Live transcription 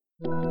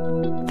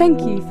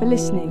Thank you for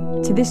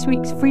listening to this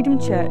week's Freedom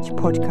Church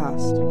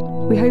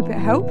podcast. We hope it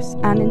helps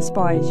and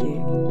inspires you.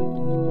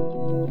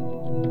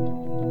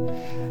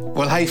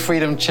 Well, hey,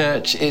 Freedom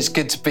Church, it's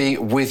good to be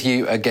with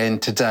you again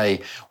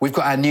today. We've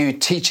got our new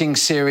teaching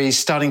series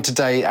starting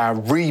today, our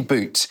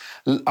reboot,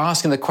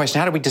 asking the question,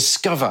 how do we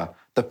discover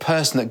the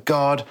person that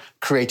God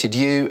created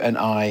you and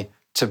I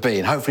to be?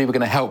 And hopefully we're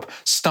going to help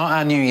start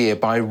our new year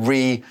by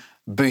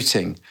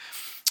rebooting.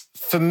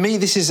 For me,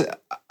 this is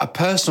a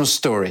personal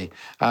story.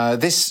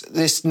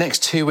 This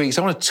next 2 weeks,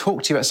 I want to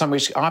talk to you about something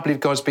which I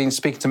believe God's been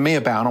speaking to me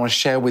about, and I want to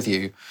share with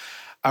you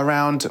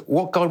around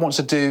what God wants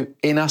to do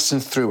in us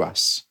and through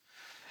us.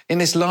 In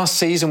this last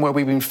season where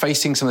we've been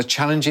facing some of the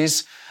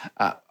challenges,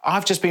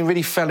 I've just been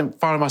really finding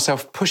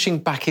myself pushing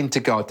back into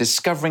God,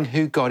 discovering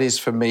who God is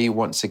for me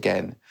once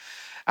again.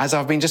 As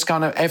I've been just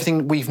kind of,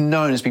 everything we've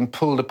known has been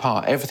pulled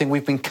apart. Everything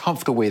we've been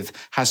comfortable with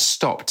has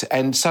stopped.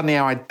 And suddenly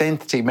our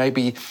identity,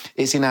 maybe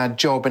it's in our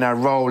job, in our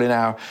role, in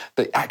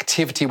the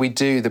activity we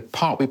do, the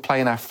part we play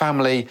in our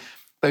family,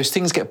 those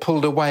things get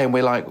pulled away and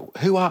we're like,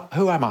 who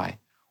am I?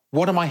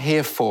 What am I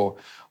here for?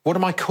 What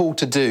am I called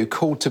to do,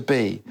 called to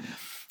be?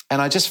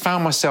 And I just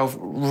found myself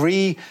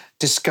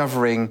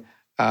rediscovering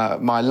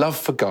my love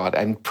for God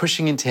and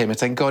pushing into Him and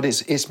saying, God,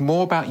 it's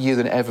more about you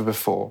than ever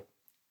before.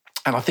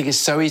 And I think it's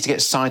so easy to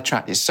get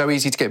sidetracked. It's so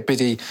easy to get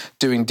busy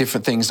doing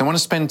different things. And I want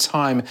to spend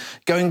time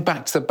going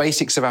back to the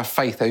basics of our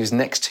faith those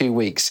next 2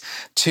 weeks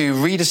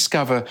to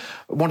rediscover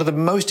one of the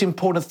most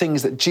important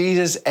things that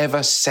Jesus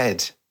ever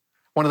said.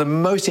 And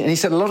he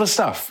said a lot of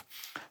stuff,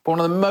 but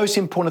one of the most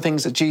important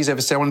things that Jesus ever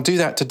said. I want to do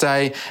that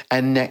today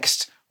and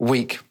next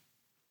week.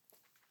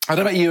 I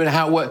don't know about you and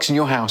how it works in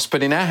your house,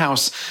 but in our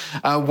house,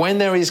 when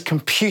there is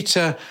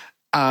computer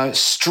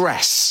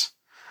stress,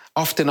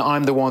 often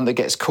I'm the one that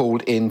gets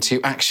called into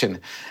action.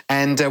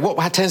 And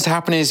what tends to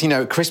happen is,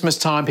 at Christmas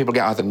time, people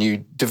get either new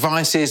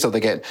devices or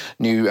they get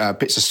new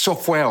bits of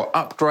software or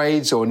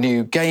upgrades or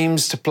new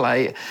games to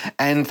play.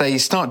 And they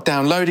start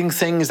downloading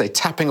things, they're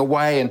tapping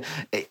away, and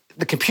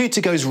the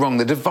computer goes wrong,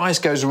 the device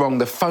goes wrong,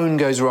 the phone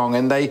goes wrong.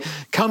 And they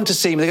come to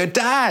see me, they go,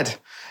 Dad,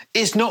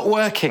 it's not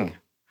working.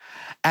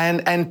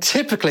 And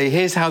typically,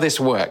 here's how this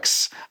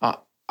works.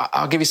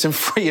 I'll give you some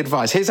free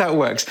advice. Here's how it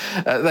works.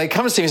 They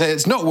come to see me and say,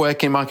 it's not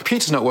working, my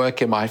computer's not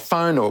working, my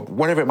phone or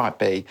whatever it might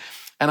be.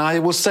 And I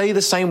will say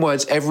the same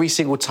words every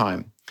single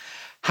time.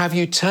 Have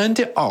you turned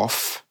it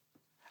off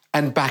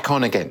and back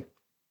on again?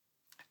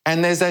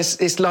 And there's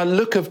this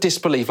look of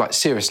disbelief, like,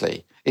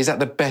 seriously, is that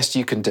the best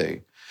you can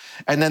do?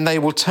 And then they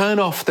will turn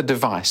off the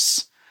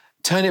device,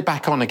 turn it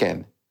back on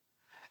again,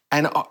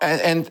 and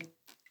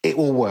it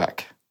will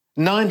work.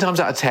 9 times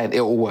out of 10,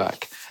 it will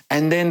work.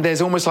 And then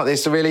there's almost like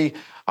this really,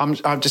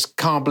 I just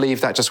can't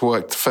believe that just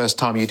worked the first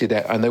time you did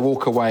it. And they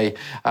walk away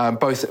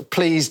both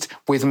pleased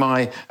with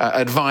my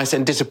advice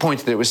and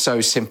disappointed that it was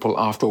so simple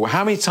after all.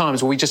 How many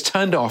times will we just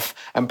turned off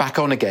and back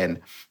on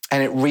again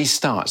and it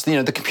restarts?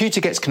 The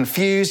computer gets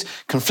confused,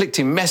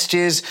 conflicting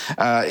messages.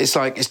 It's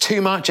like, it's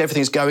too much,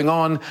 everything's going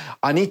on.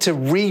 I need to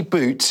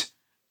reboot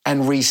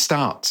and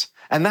restart.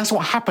 And that's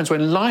what happens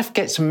when life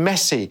gets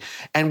messy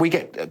and we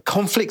get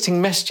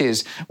conflicting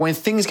messages. When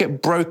things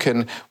get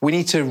broken, we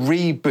need to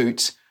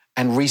reboot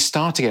and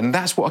restart again. And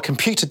that's what a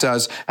computer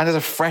does, and as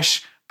a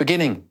fresh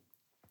beginning.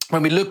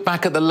 When we look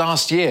back at the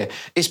last year,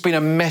 it's been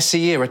a messy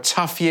year, a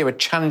tough year, a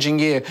challenging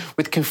year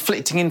with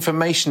conflicting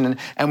information,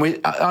 and we're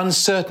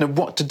uncertain of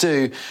what to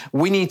do.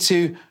 We need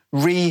to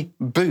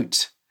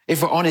reboot.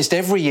 If we're honest,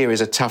 every year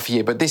is a tough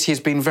year, but this year's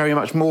been very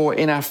much more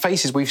in our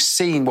faces. We've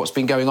seen what's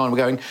been going on. We're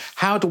going,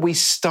 how do we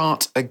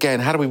start again?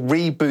 How do we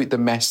reboot the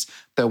mess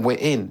that we're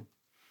in?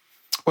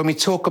 When we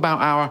talk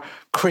about our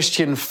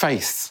Christian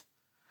faith,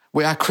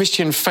 with our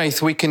Christian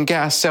faith, we can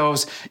get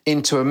ourselves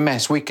into a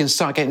mess. We can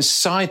start getting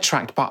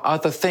sidetracked by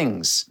other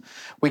things.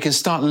 We can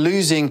start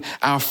losing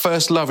our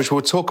first love, which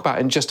we'll talk about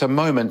in just a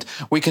moment.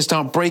 We can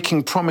start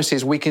breaking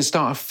promises. We can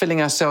start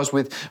filling ourselves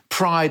with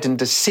pride and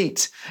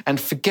deceit and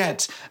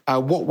forget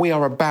what we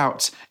are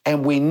about,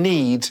 and we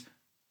need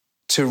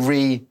to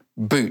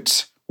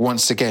reboot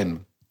once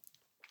again.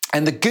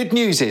 And the good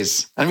news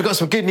is, and we've got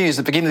some good news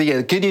at the beginning of the year,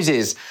 the good news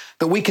is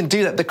that we can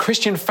do that. The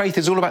Christian faith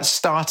is all about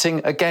starting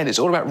again. It's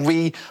all about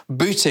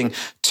rebooting.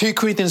 2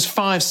 Corinthians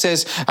 5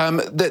 says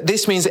that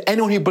this means that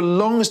anyone who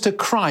belongs to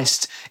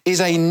Christ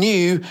is a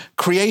new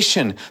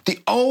creation. The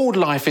old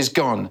life is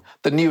gone.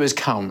 The new has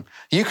come.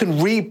 You can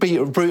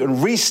reboot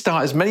and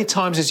restart as many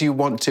times as you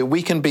want to.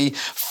 We can be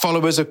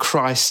followers of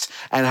Christ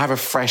and have a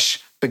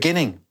fresh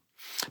beginning.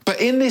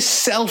 But in this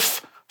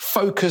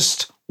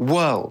self-focused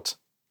world,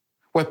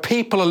 where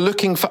people are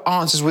looking for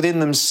answers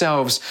within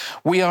themselves,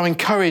 we are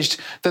encouraged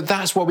that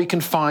that's where we can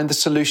find the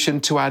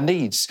solution to our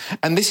needs.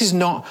 And this is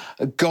not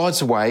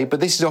God's way, but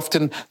this is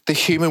often the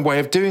human way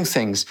of doing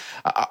things.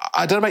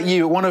 I don't know about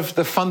you, one of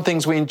the fun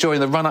things we enjoy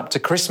in the run up to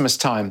Christmas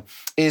time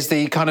is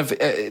the kind of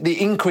the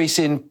increase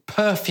in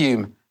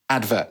perfume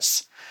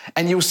adverts.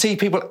 and you'll see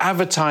people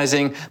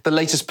advertising the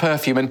latest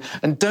perfume.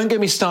 And don't get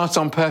me started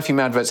on perfume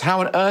adverts.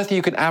 How on earth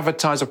you can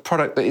advertise a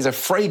product that is a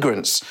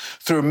fragrance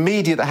through a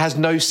media that has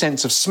no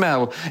sense of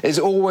smell is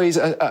always,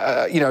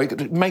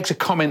 it makes a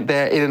comment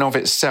there in and of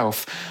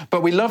itself.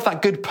 But we love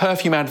that good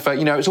perfume advert.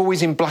 It's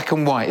always in black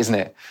and white, isn't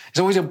it? It's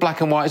always in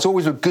black and white. It's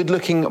always with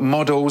good-looking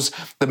models.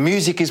 The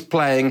music is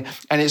playing,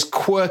 and it's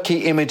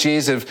quirky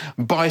images of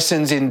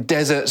bisons in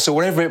deserts or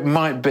whatever it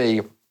might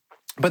be.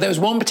 But there was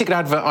one particular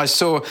advert I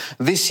saw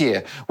this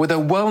year with a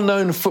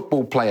well-known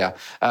football player,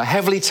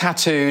 heavily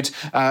tattooed,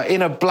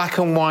 in a black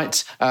and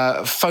white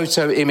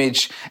photo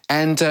image.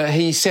 And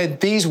he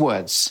said these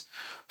words: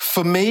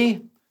 "For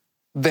me,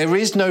 there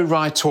is no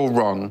right or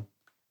wrong.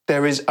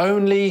 There is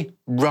only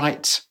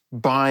right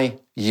by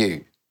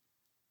you."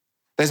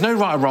 There's no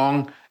right or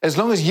wrong. As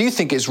long as you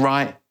think it's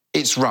right,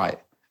 it's right.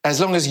 As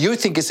long as you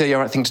think it's the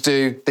right thing to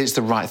do, it's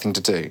the right thing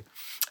to do.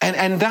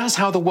 And that's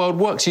how the world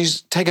works. You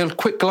take a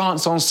quick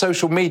glance on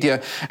social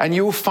media and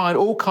you'll find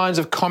all kinds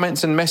of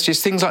comments and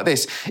messages, things like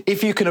this.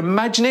 If you can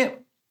imagine it,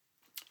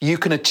 you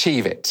can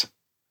achieve it.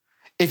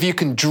 If you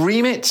can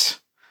dream it,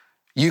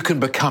 you can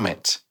become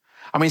it.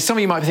 I mean, some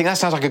of you might think that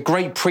sounds like a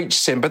great preach,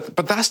 Sim, but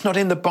that's not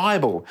in the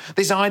Bible.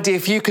 This idea,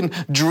 if you can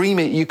dream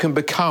it, you can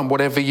become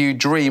whatever you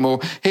dream. Or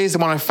here's the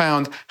one I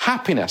found: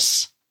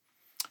 happiness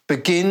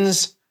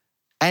begins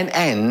and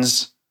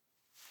ends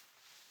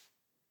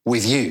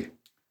with you.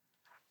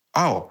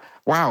 Oh,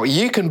 wow,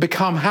 you can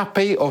become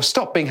happy or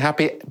stop being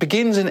happy. It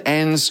begins and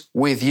ends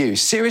with you.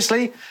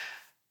 Seriously?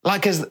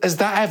 Like, has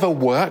that ever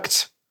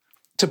worked?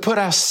 To put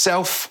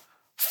ourselves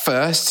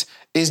first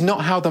is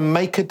not how the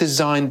Maker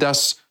designed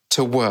us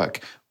to work.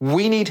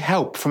 We need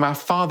help from our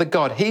Father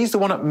God. He's the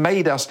one that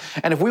made us.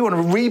 And if we want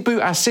to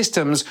reboot our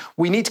systems,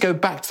 we need to go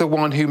back to the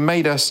one who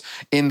made us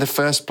in the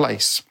first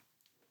place.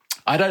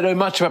 I don't know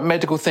much about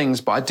medical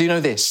things, but I do know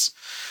this: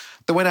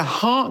 that when a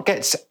heart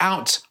gets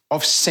out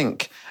of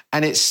sync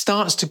and it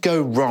starts to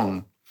go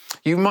wrong,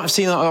 you might have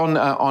seen that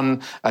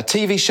on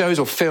TV shows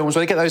or films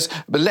where they get those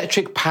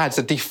electric pads,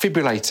 the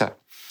defibrillator,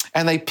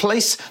 and they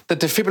place the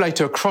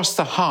defibrillator across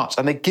the heart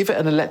and they give it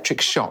an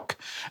electric shock.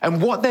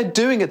 And what they're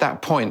doing at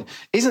that point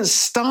isn't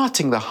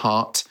starting the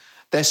heart,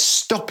 they're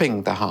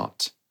stopping the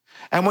heart.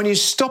 And when you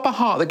stop a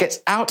heart that gets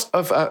out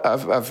of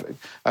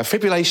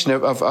fibrillation,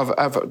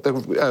 of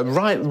the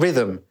right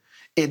rhythm,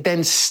 it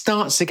then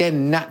starts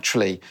again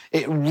naturally.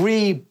 It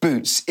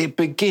reboots, it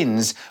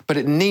begins, but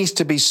it needs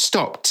to be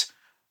stopped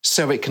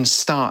so it can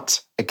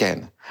start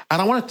again.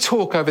 And I want to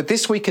talk over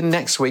this week and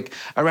next week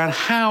around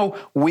how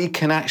we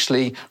can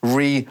actually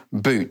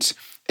reboot.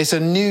 It's a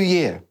new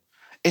year.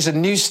 It's a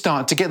new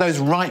start to get those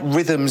right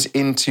rhythms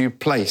into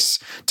place,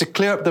 to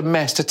clear up the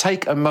mess, to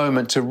take a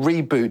moment to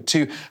reboot,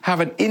 to have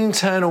an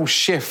internal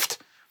shift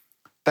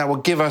that will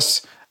give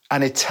us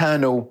an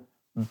eternal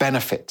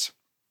benefit.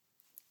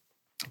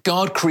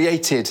 God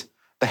created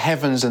the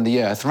heavens and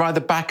the earth, right at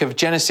the back of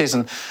Genesis.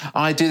 And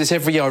I do this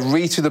every year. I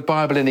read through the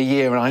Bible in a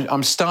year, and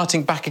I'm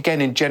starting back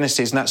again in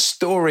Genesis, and that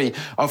story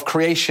of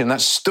creation,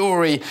 that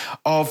story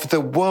of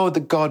the world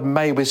that God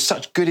made with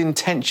such good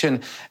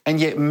intention, and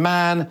yet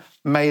man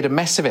made a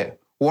mess of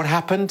it. What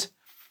happened?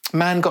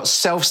 Man got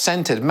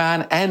self-centered.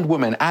 Man and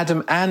woman,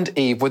 Adam and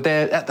Eve, were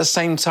there at the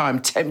same time,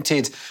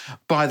 tempted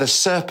by the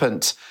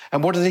serpent.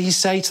 And what did he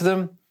say to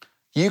them?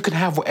 You can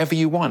have whatever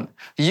you want.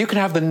 You can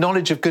have the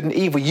knowledge of good and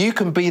evil. You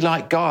can be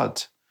like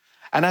God.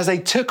 And as they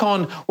took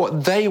on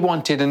what they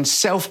wanted and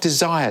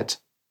self-desired,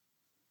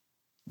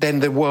 then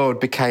the world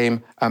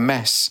became a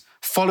mess.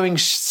 Following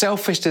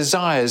selfish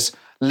desires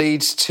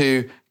leads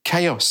to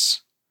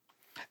chaos.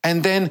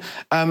 And then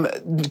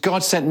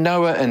God sent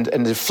Noah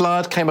and the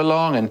flood came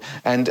along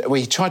and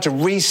we tried to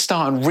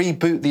restart and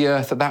reboot the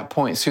earth at that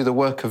point through the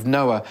work of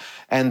Noah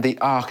and the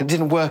ark. It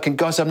didn't work. And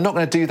God said, I'm not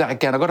going to do that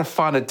again. I've got to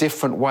find a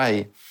different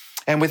way.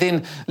 And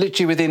within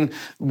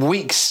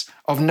weeks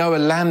of Noah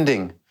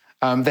landing,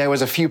 there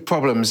was a few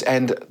problems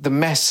and the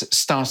mess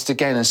started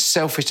again and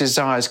selfish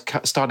desires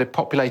started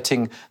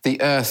populating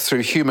the earth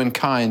through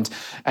humankind.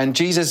 And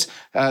Jesus,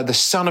 the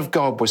Son of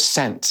God, was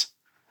sent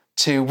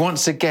to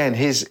once again,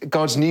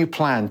 God's new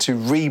plan to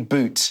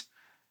reboot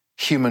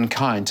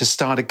humankind, to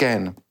start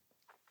again.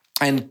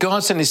 And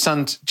God sent his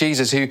son,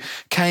 Jesus, who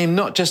came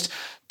not just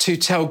to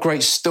tell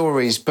great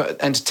stories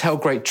and to tell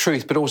great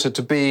truth, but also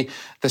to be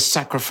the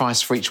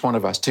sacrifice for each one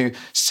of us, to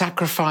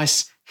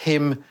sacrifice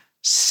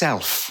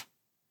himself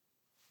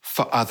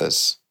for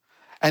others.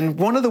 And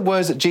one of the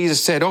words that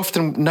Jesus said,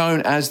 often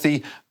known as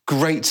the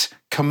Great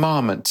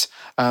Commandment,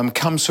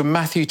 comes from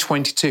Matthew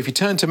 22. If you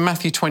turn to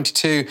Matthew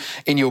 22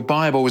 in your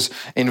Bibles,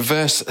 in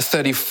verse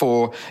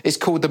 34, it's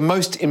called the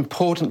most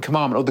important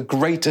commandment, or the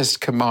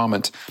greatest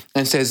commandment,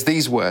 and says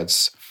these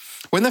words.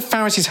 When the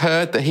Pharisees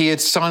heard that he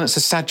had silenced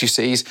the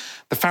Sadducees,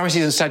 the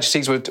Pharisees and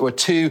Sadducees were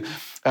two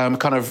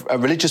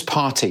religious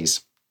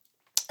parties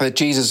that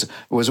Jesus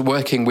was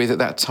working with at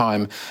that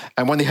time.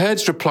 And when they heard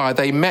his reply,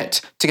 they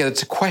met together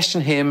to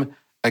question him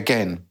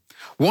again.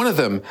 One of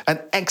them, an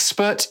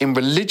expert in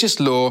religious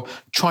law,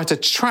 tried to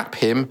trap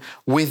him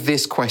with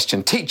this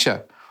question.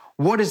 Teacher,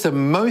 what is the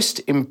most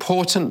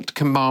important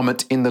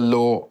commandment in the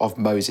law of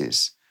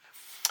Moses?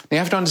 Now, you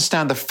have to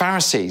understand the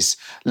Pharisees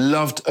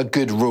loved a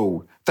good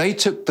rule. They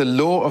took the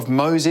law of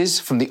Moses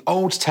from the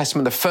Old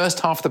Testament, the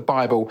first half of the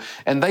Bible,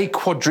 and they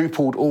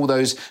quadrupled all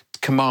those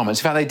commandments.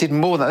 In fact, they did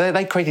more than that.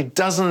 They created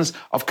dozens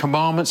of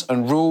commandments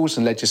and rules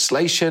and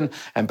legislation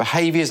and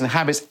behaviors and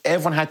habits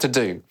everyone had to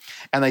do.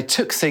 And they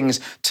took things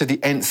to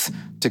the nth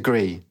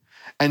degree.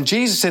 And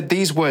Jesus said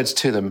these words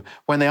to them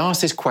when they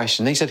asked this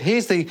question. He said,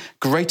 here's the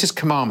greatest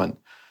commandment.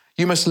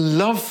 You must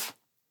love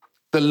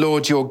the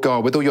Lord your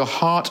God with all your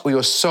heart or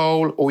your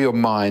soul or your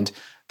mind.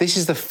 This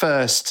is the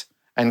first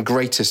and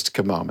greatest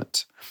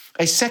commandment.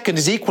 A second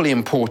is equally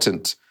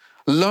important.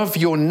 Love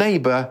your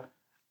neighbor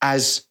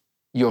as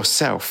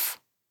yourself.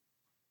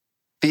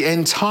 The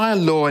entire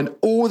law and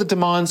all the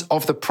demands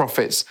of the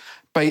prophets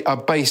are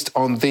based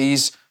on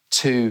these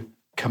two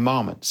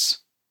commandments.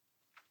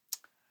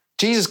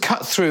 Jesus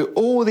cut through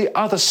all the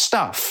other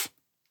stuff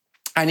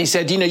and he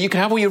said, you can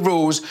have all your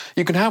rules,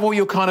 you can have all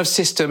your kind of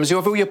systems, you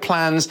have all your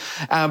plans,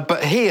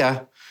 but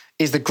here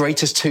is the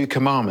greatest two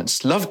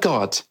commandments. Love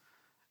God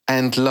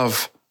and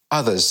love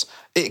others.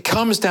 It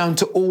comes down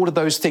to all of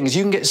those things.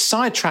 You can get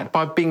sidetracked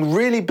by being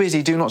really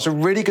busy, doing lots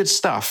of really good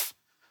stuff.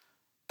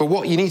 But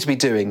what you need to be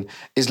doing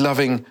is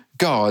loving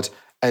God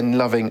and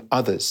loving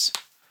others.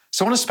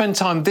 So I want to spend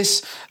time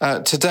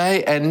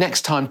today and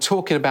next time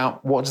talking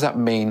about what does that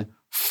mean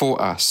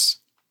for us.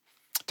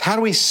 How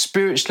do we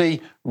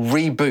spiritually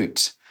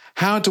reboot?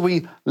 How do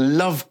we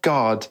love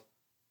God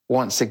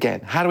once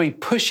again? How do we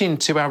push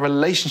into our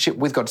relationship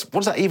with God?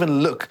 What does that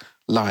even look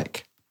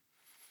like?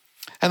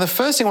 And the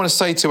first thing I want to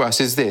say to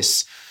us is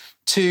this: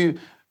 to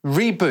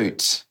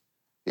reboot,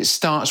 it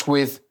starts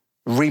with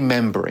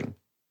remembering.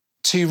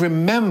 To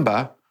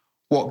remember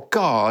what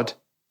God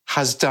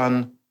has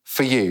done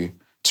for you.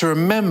 To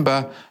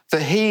remember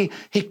that He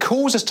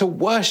calls us to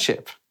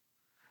worship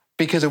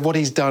because of what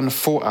He's done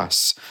for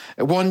us.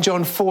 1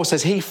 John 4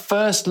 says, He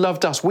first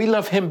loved us. We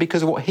love Him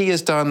because of what He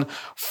has done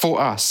for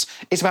us.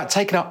 It's about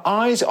taking our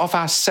eyes off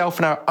ourselves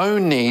and our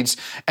own needs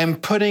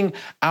and putting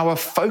our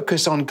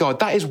focus on God.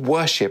 That is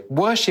worship.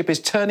 Worship is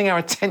turning our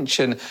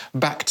attention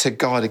back to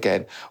God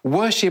again.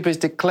 Worship is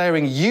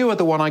declaring, you are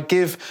the one I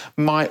give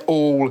my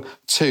all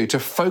to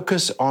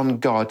focus on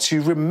God,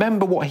 to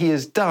remember what He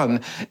has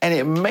done, and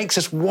it makes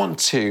us want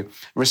to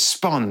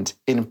respond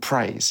in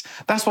praise.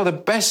 That's why the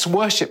best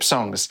worship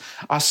songs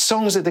are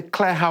songs that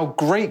declare how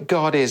great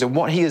God is and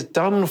what He has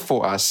done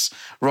for us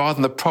rather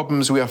than the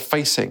problems we are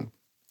facing.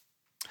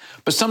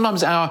 But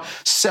sometimes our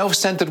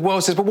self-centered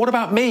world says, but what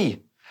about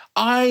me?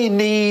 I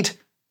need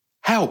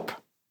help.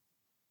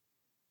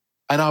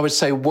 And I would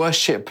say,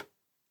 worship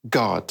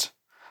God.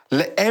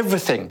 Let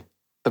everything,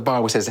 the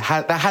Bible says,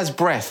 that has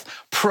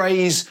breath,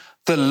 praise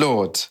the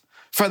Lord.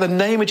 For the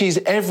name of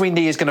Jesus, every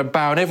knee is going to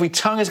bow and every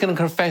tongue is going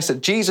to confess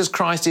that Jesus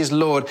Christ is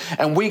Lord.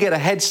 And we get a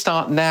head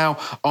start now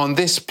on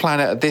this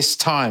planet at this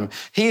time.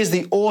 He is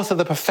the author,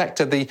 the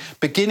perfecter, the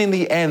beginning,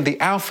 the end, the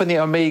Alpha and the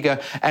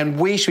Omega. And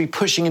we should be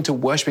pushing into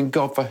worshiping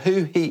God for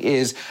who He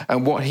is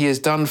and what He has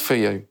done for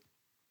you.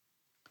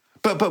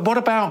 But what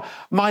about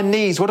my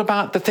needs? What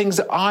about the things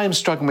that I am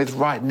struggling with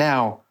right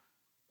now?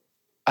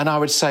 And I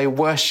would say,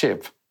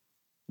 worship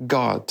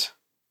God.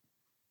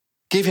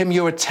 Give Him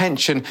your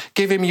attention.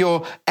 Give Him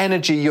your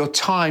energy, your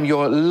time,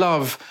 your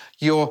love,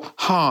 your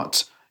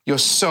heart, your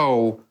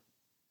soul,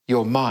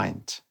 your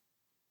mind.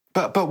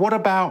 But what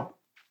about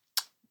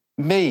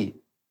me?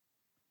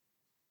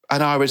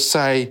 And I would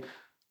say,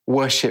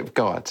 worship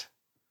God.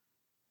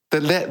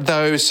 That let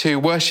those who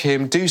worship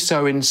Him do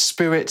so in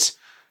spirit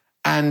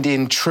and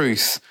in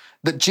truth.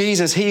 That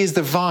Jesus, He is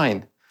the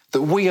vine.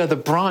 That we are the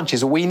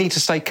branches. We need to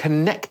stay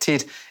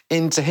connected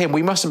into Him.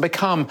 We mustn't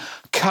become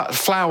cut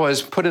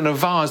flowers put in a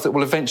vase that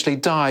will eventually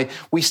die.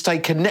 We stay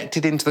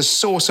connected into the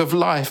source of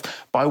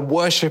life by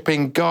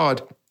worshiping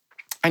God.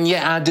 And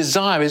yet our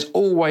desire is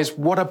always,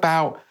 what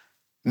about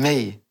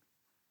me?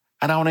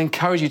 And I want to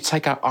encourage you to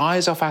take our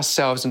eyes off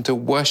ourselves and to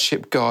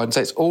worship God and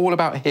say it's all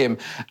about Him.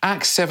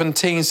 Acts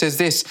 17 says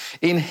this,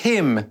 in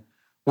Him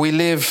we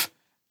live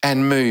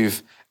and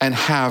move and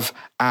have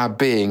our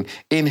being.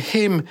 In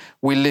Him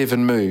we live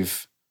and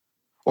move.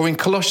 Or in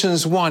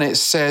Colossians 1, it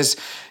says,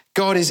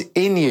 God is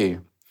in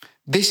you.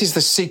 This is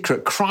the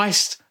secret.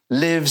 Christ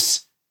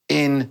lives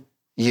in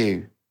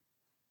you.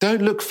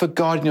 Don't look for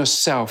God in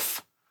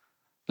yourself.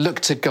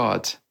 Look to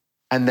God,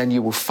 and then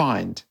you will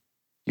find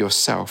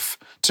yourself.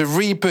 To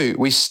reboot,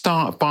 we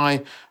start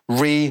by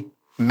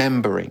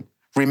remembering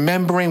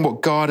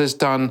what God has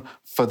done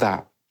for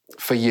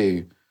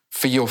you,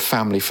 for your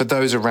family, for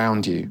those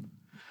around you.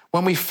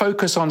 When we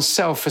focus on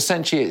self,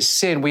 essentially it's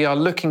sin. We are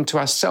looking to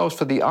ourselves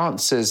for the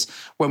answers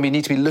when we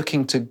need to be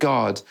looking to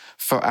God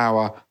for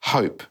our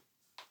hope.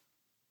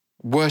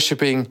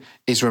 Worshipping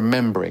is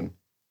remembering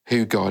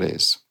who God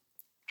is.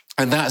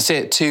 And that's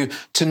it, to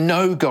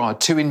know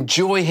God, to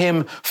enjoy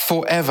Him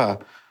forever.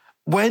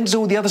 When does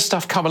all the other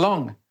stuff come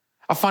along?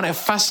 I find it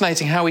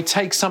fascinating how we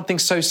take something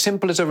so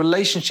simple as a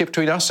relationship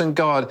between us and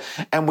God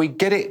and we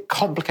get it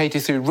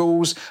complicated through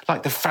rules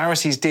like the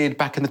Pharisees did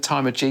back in the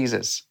time of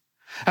Jesus.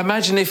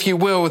 Imagine, if you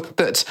will,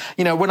 that,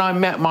 when I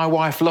met my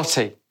wife,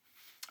 Lottie,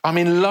 I'm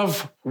in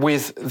love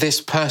with this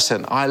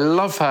person. I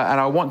love her and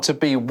I want to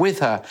be with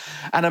her.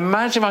 And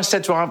imagine if I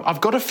said to her,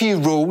 I've got a few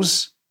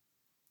rules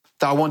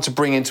that I want to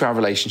bring into our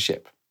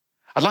relationship.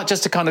 I'd like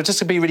just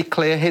to be really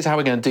clear, here's how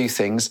we're going to do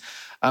things.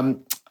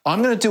 I'm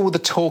going to do all the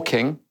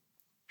talking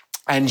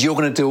and you're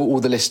going to do all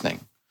the listening,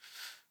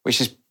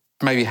 which is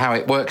maybe how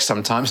it works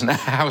sometimes in a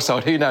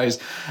household, who knows.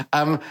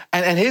 And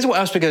here's what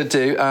else we're going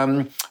to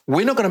do.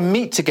 We're not going to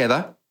meet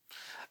together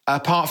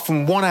apart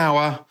from 1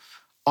 hour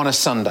on a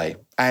Sunday.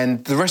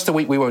 And the rest of the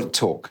week we won't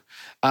talk.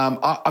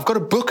 I've got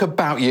a book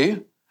about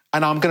you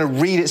and I'm going to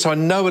read it so I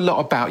know a lot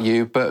about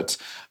you, but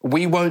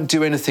we won't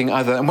do anything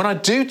other. And when I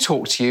do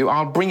talk to you,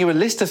 I'll bring you a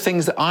list of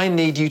things that I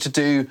need you to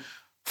do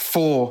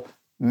for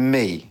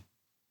me.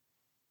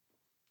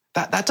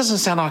 That doesn't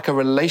sound like a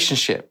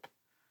relationship.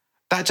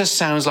 That just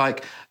sounds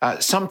like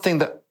something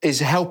that is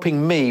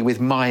helping me with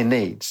my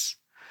needs.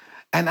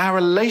 And our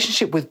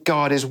relationship with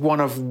God is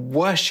one of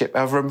worship,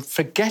 of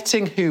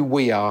forgetting who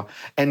we are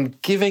and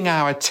giving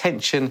our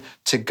attention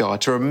to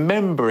God, to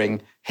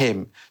remembering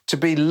Him, to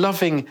be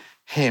loving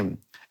Him,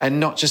 and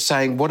not just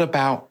saying, what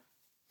about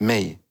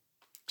me?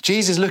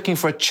 Jesus is looking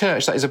for a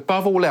church that is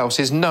above all else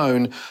is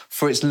known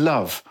for its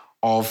love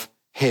of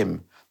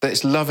Him, that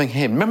it's loving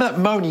Him. Remember that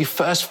moment you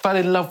first fell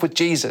in love with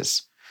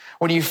Jesus?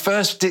 When you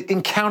first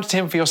encountered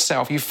Him for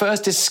yourself, you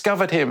first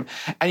discovered Him,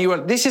 and you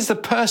were, this is the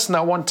person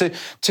I want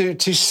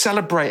to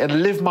celebrate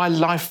and live my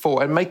life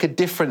for and make a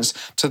difference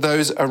to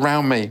those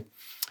around me.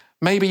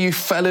 Maybe you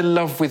fell in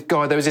love with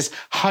God. There was this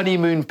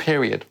honeymoon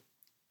period.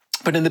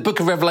 But in the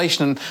book of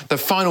Revelation, the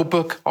final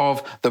book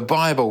of the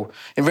Bible,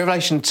 in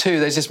Revelation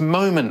 2, there's this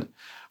moment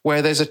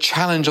where there's a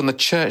challenge on the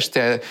church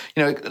there.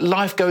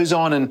 Life goes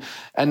on and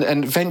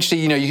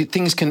eventually,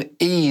 things can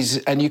ease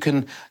and you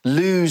can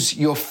lose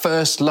your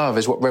first love,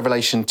 is what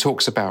Revelation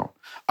talks about.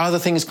 Other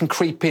things can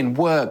creep in: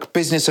 work,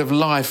 business of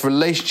life,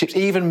 relationships,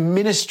 even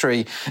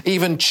ministry,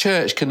 even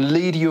church can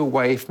lead you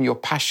away from your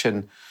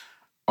passion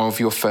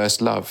of your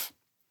first love.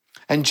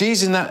 And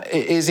Jesus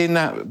is in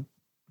that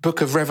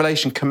book of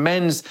Revelation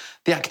commends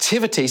the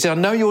activity. He said,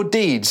 I know your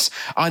deeds.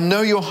 I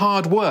know your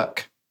hard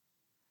work.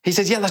 He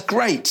says, yeah, that's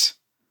great.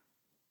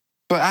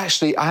 But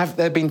actually, there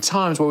have been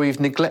times where we've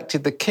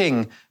neglected the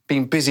King,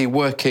 being busy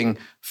working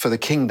for the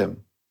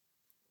kingdom.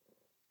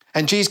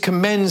 And Jesus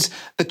commends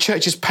the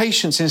church's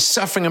patience in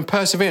suffering and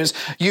perseverance.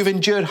 You've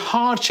endured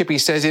hardship, he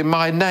says, in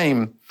my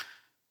name.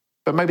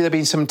 But maybe there have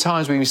been some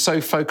times where we're so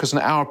focused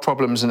on our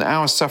problems and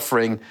our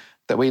suffering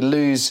that we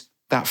lose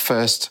that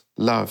first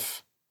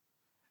love.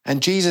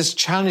 And Jesus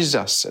challenges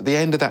us at the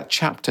end of that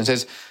chapter and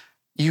says,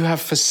 you have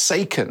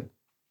forsaken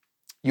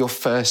your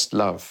first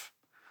love.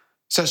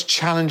 Such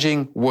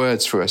challenging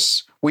words for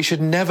us. We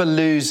should never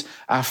lose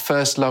our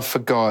first love for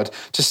God,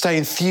 to stay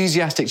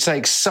enthusiastic, to stay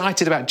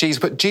excited about Jesus.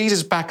 But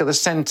Jesus back at the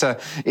center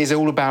is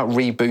all about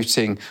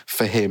rebooting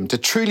for Him. To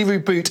truly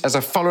reboot as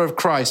a follower of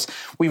Christ,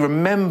 we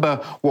remember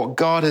what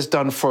God has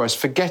done for us,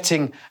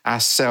 forgetting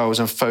ourselves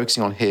and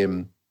focusing on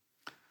Him.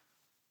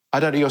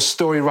 I don't know your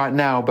story right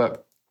now,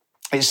 but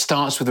it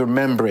starts with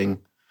remembering.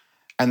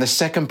 And the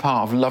second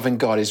part of loving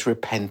God is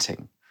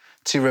repenting.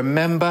 To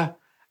remember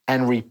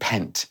and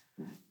repent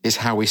is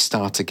how we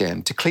start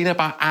again. To clean up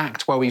our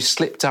act where we've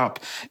slipped up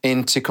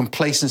into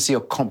complacency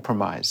or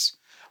compromise,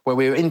 where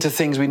we're into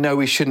things we know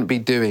we shouldn't be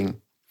doing.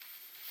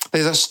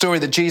 There's that story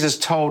that Jesus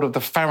told of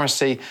the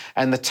Pharisee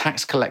and the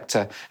tax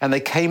collector, and they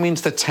came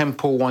into the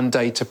temple one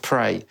day to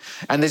pray.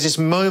 And there's this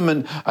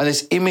moment and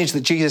this image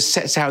that Jesus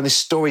sets out in this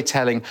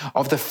storytelling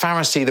of the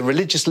Pharisee, the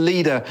religious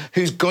leader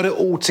who's got it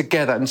all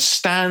together and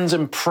stands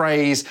and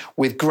prays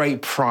with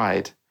great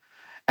pride.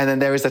 And then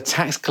there is the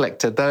tax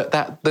collector,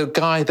 the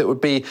guy that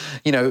would be,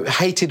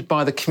 hated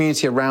by the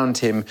community around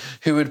him,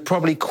 who would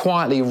probably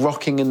quietly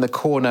rocking in the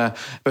corner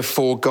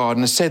before God.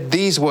 And said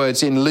these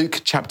words in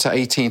Luke chapter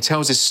 18,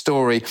 tells this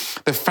story.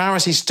 The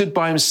Pharisee stood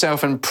by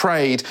himself and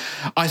prayed,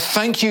 I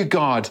thank you,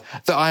 God,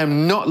 that I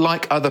am not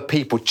like other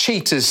people,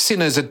 cheaters,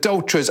 sinners,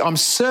 adulterers. I'm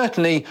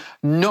certainly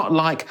not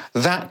like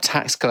that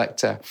tax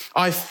collector.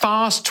 I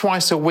fast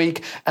twice a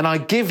week and I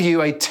give you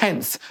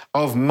 1/10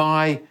 of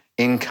my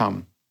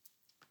income.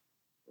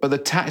 But the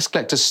tax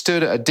collector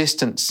stood at a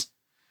distance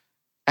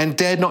and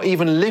dared not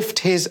even lift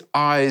his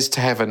eyes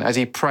to heaven as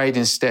he prayed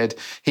instead.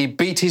 He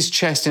beat his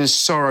chest in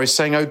sorrow,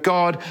 saying, Oh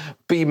God,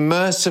 be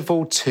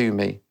merciful to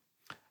me,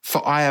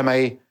 for I am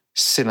a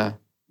sinner.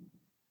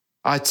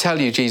 I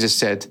tell you, Jesus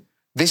said,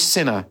 this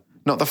sinner,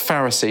 not the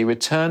Pharisee,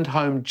 returned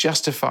home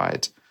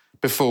justified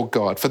before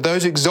God. For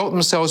those who exalt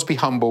themselves will be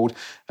humbled,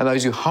 and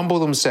those who humble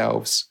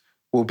themselves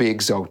will be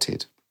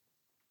exalted.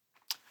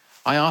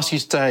 I ask you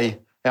today,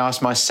 I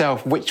ask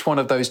myself, which one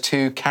of those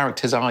two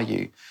characters are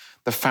you?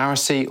 The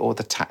Pharisee or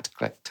the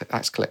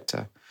tax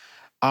collector?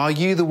 Are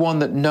you the one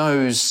that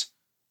knows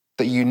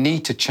that you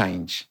need to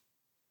change?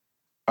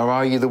 Or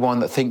are you the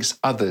one that thinks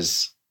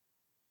others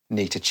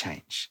need to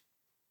change?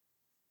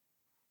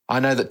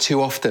 I know that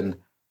too often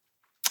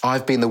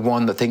I've been the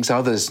one that thinks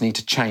others need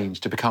to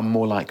change to become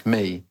more like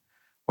me,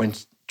 when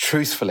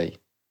truthfully,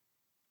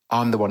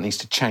 I'm the one that needs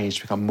to change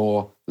to become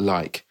more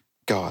like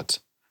God.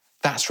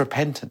 That's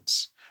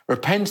repentance.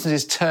 Repentance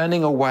is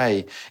turning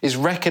away, is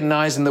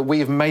recognizing that we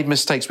have made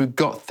mistakes, we've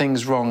got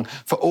things wrong,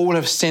 for all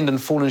have sinned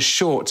and fallen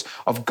short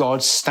of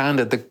God's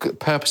standard, the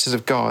purposes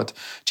of God.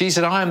 Jesus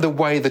said, I am the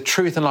way, the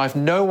truth, and life.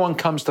 No one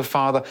comes to the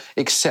Father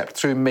except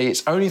through me.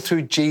 It's only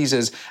through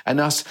Jesus and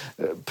us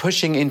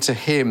pushing into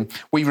him.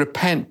 We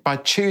repent by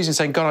choosing,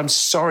 saying, God, I'm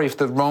sorry for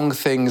the wrong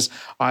things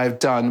I have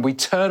done. We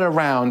turn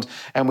around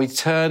and we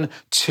turn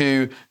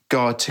to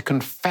God to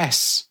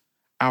confess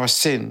our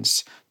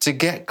sins, to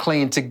get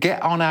clean, to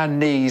get on our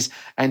knees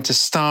and to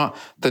start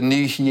the new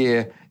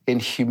year in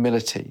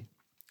humility.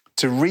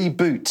 To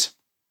reboot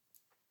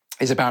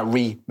is about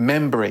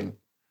remembering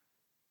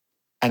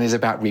and is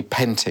about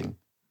repenting.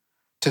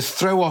 To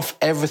throw off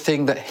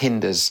everything that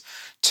hinders,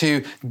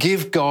 to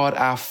give God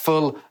our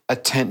full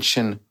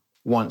attention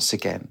once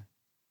again.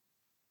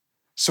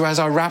 So as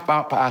I wrap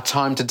up our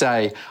time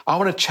today, I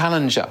want to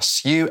challenge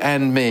us, you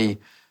and me,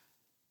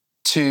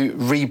 to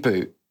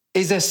reboot.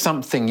 Is there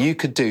something you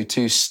could do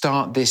to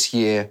start this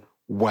year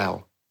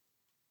well?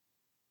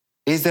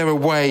 Is there a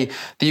way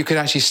that you could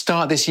actually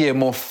start this year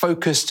more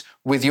focused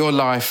with your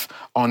life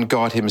on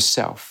God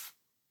himself?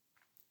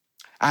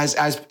 As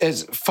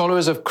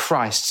followers of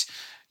Christ,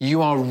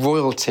 you are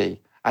royalty.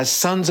 As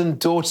sons and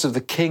daughters of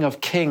the King of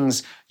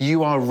Kings,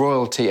 you are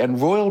royalty.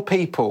 And royal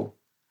people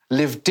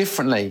live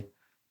differently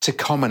to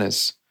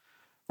commoners.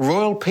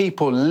 Royal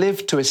people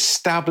live to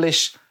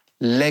establish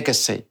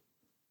legacy.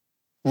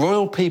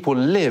 Royal people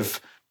live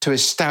to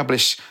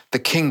establish the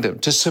kingdom,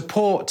 to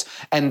support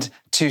and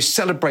to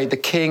celebrate the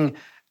king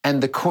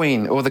and the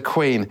queen or the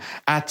queen.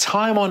 Our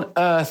time on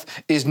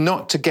earth is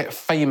not to get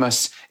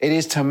famous. It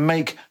is to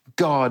make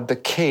God, the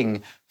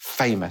king,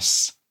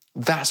 famous.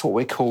 That's what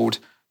we're called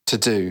to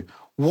do.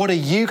 What are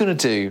you going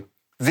to do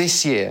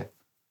this year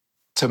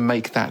to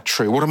make that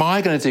true? What am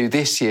I going to do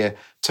this year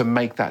to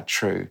make that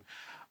true?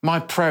 My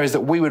prayer is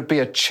that we would be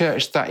a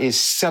church that is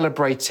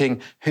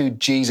celebrating who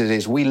Jesus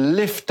is. We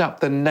lift up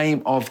the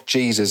name of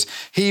Jesus.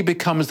 He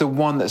becomes the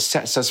one that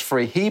sets us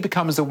free. He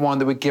becomes the one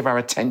that we give our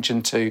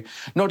attention to.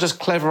 Not just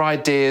clever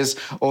ideas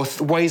or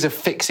ways of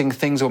fixing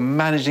things or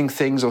managing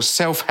things or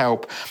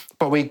self-help,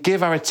 but we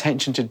give our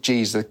attention to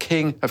Jesus, the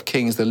King of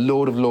Kings, the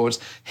Lord of Lords.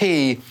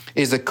 He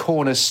is the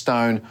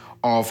cornerstone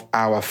of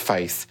our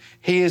faith.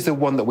 He is the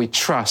one that we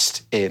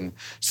trust in.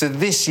 So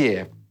this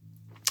year,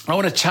 I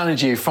want to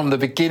challenge you from the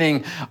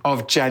beginning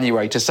of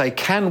January to say,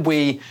 can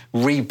we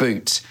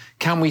reboot?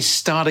 Can we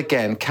start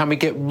again? Can we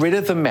get rid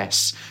of the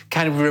mess?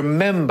 Can we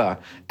remember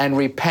and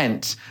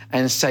repent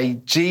and say,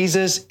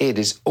 Jesus, it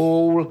is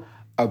all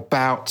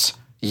about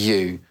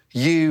you.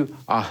 You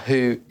are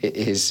who it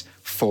is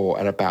for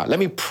and about. Let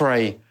me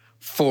pray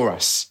for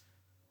us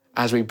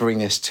as we bring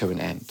this to an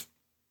end.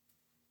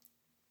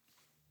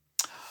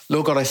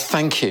 Lord God, I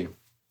thank you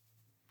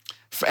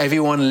for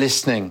everyone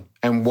listening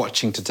and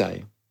watching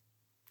today.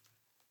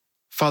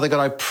 Father God,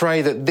 I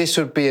pray that this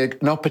would be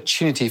an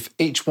opportunity for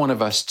each one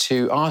of us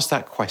to ask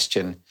that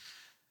question.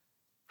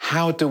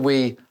 How do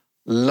we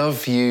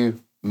love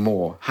you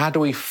more? How do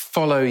we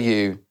follow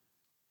you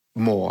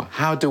more?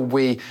 How do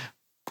we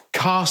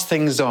cast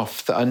things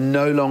off that are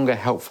no longer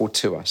helpful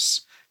to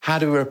us? How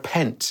do we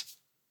repent?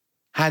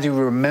 How do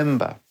we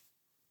remember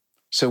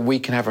so we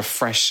can have a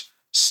fresh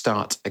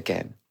start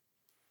again?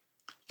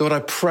 Lord,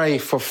 I pray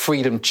for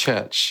Freedom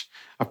Church.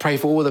 I pray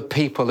for all the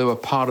people who are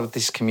part of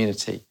this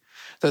community,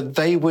 that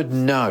they would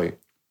know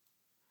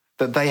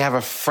that they have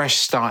a fresh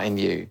start in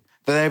you,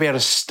 that they'll be able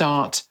to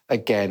start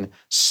again,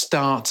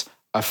 start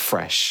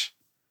afresh.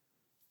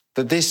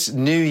 That this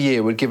new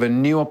year would give a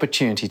new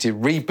opportunity to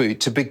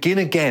reboot, to begin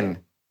again,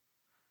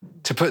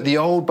 to put the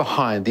old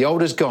behind, the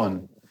old is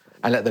gone,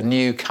 and let the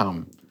new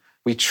come.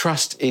 We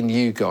trust in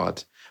you,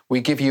 God.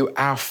 We give you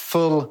our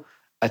full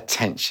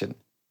attention.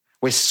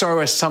 We're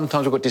sorry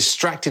sometimes we got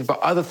distracted by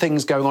other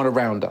things going on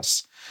around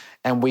us,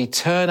 and we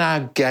turn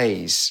our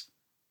gaze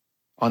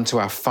onto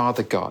our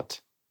Father God.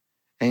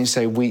 And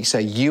we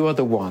say, you are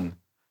the one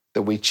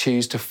that we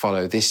choose to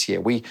follow this year.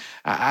 We,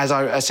 as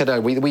I said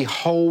earlier, we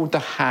hold the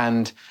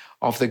hand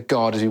of the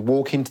God as we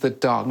walk into the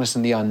darkness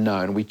and the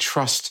unknown. We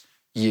trust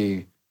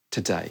you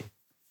today.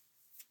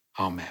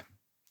 Amen.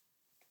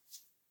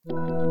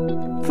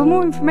 For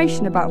more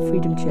information about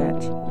Freedom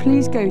Church,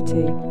 please go to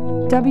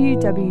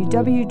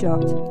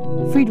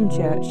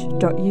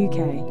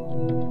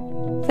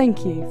www.freedomchurch.uk.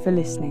 Thank you for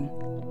listening.